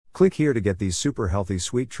Click here to get these super healthy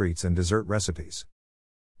sweet treats and dessert recipes.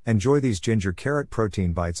 Enjoy these ginger carrot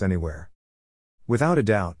protein bites anywhere. Without a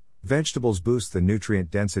doubt, vegetables boost the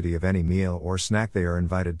nutrient density of any meal or snack they are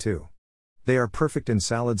invited to. They are perfect in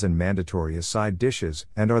salads and mandatory as side dishes,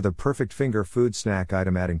 and are the perfect finger food snack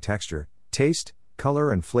item, adding texture, taste,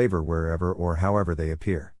 color and flavor wherever or however they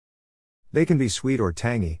appear. They can be sweet or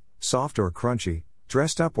tangy, soft or crunchy,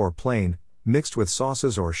 dressed up or plain, mixed with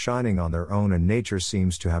sauces or shining on their own, and nature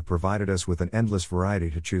seems to have provided us with an endless variety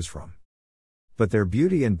to choose from. But their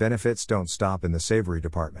beauty and benefits don't stop in the savory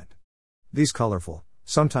department. These colorful,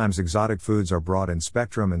 sometimes exotic foods are broad in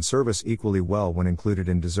spectrum and serve us equally well when included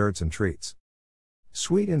in desserts and treats.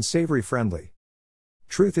 Sweet and savory friendly.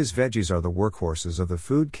 Truth is, veggies are the workhorses of the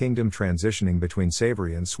food kingdom, transitioning between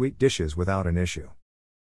savory and sweet dishes without an issue.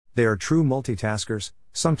 They are true multitaskers,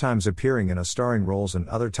 sometimes appearing in starring roles and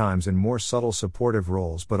other times in more subtle supportive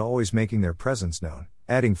roles, but always making their presence known,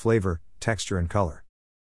 adding flavor, texture and color.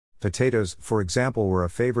 Potatoes, for example, were a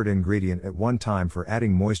favorite ingredient at one time for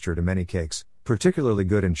adding moisture to many cakes, particularly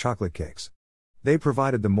good in chocolate cakes. They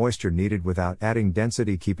provided the moisture needed without adding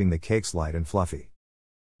density, keeping the cakes light and fluffy.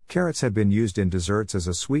 Carrots have been used in desserts as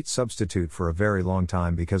a sweet substitute for a very long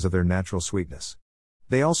time because of their natural sweetness.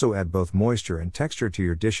 They also add both moisture and texture to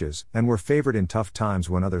your dishes, and were favored in tough times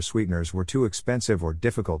when other sweeteners were too expensive or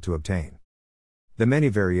difficult to obtain. The many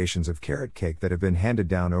variations of carrot cake that have been handed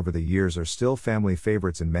down over the years are still family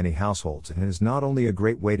favorites in many households, and is not only a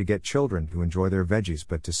great way to get children to enjoy their veggies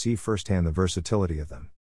but to see firsthand the versatility of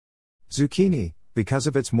them. Zucchini, because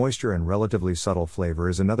of its moisture and relatively subtle flavor,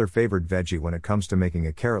 is another favored veggie when it comes to making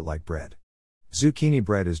a carrot-like bread. Zucchini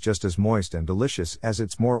bread is just as moist and delicious as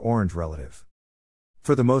its more orange relative.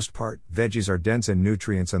 For the most part, veggies are dense in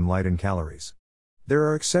nutrients and light in calories. There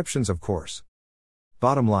are exceptions, of course.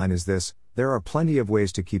 Bottom line is this: there are plenty of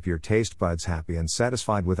ways to keep your taste buds happy and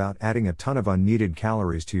satisfied without adding a ton of unneeded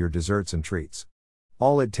calories to your desserts and treats.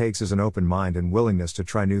 All it takes is an open mind and willingness to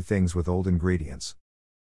try new things with old ingredients.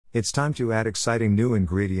 It's time to add exciting new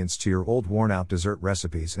ingredients to your old worn-out dessert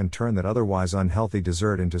recipes and turn that otherwise unhealthy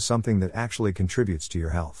dessert into something that actually contributes to your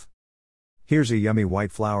health. Here's a yummy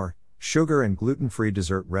white flour, sugar and gluten-free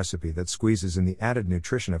dessert recipe that squeezes in the added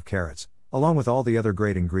nutrition of carrots, along with all the other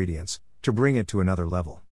great ingredients, to bring it to another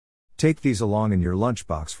level. Take these along in your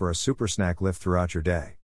lunchbox for a super snack lift throughout your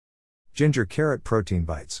day. Ginger carrot protein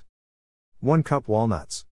bites. 1 cup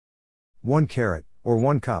walnuts. 1 carrot, or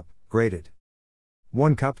 1 cup, grated.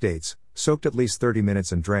 1 cup dates, soaked at least 30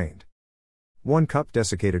 minutes and drained. 1 cup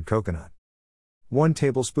desiccated coconut. 1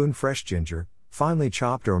 tablespoon fresh ginger, finely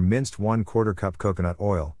chopped or minced. 1/4 cup coconut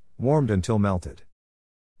oil, warmed until melted.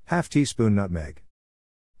 Half teaspoon nutmeg.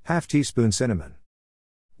 Half teaspoon cinnamon.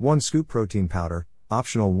 1 scoop protein powder,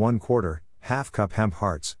 optional. 1/4, half cup hemp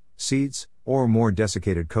hearts, seeds, or more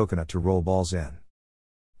desiccated coconut to roll balls in.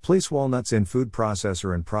 Place walnuts in food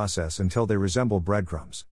processor and process until they resemble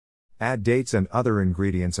breadcrumbs. Add dates and other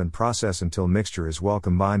ingredients and process until mixture is well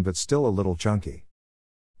combined but still a little chunky.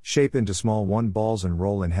 Shape into small 1 balls and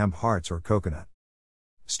roll in hemp hearts or coconut.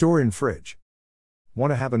 Store in fridge.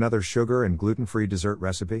 Want to have another sugar and gluten-free dessert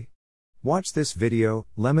recipe? Watch this video: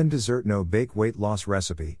 Lemon Dessert No Bake Weight Loss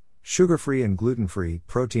Recipe, Sugar-Free and Gluten-Free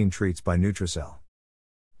Protein Treats by Nutricell.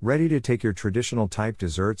 Ready to take your traditional type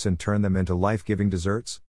desserts and turn them into life-giving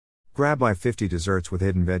desserts? Grab my 50 Desserts with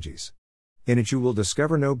Hidden Veggies. In it you will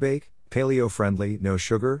discover no-bake, paleo-friendly,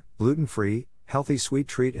 no-sugar, gluten-free, healthy sweet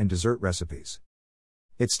treat and dessert recipes.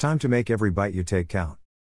 It's time to make every bite you take count.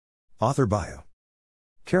 Author bio.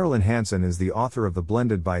 Carolyn Hansen is the author of the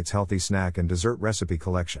Blended Bites Healthy Snack and Dessert Recipe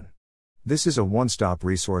Collection. This is a one-stop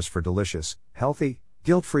resource for delicious, healthy,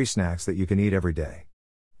 guilt-free snacks that you can eat every day.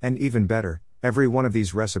 And even better, every one of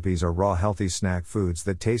these recipes are raw, healthy snack foods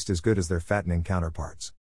that taste as good as their fattening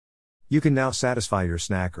counterparts. You can now satisfy your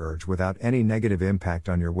snack urge without any negative impact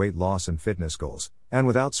on your weight loss and fitness goals, and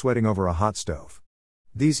without sweating over a hot stove.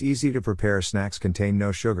 These easy-to-prepare snacks contain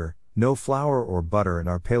no sugar, no flour or butter, and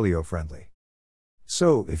are paleo-friendly.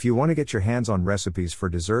 So, if you want to get your hands on recipes for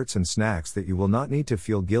desserts and snacks that you will not need to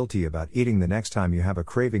feel guilty about eating the next time you have a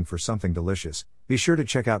craving for something delicious, be sure to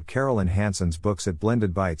check out Carolyn Hansen's books at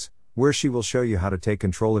Blended Bites, where she will show you how to take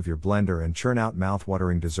control of your blender and churn out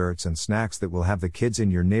mouth-watering desserts and snacks that will have the kids in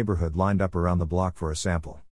your neighborhood lined up around the block for a sample.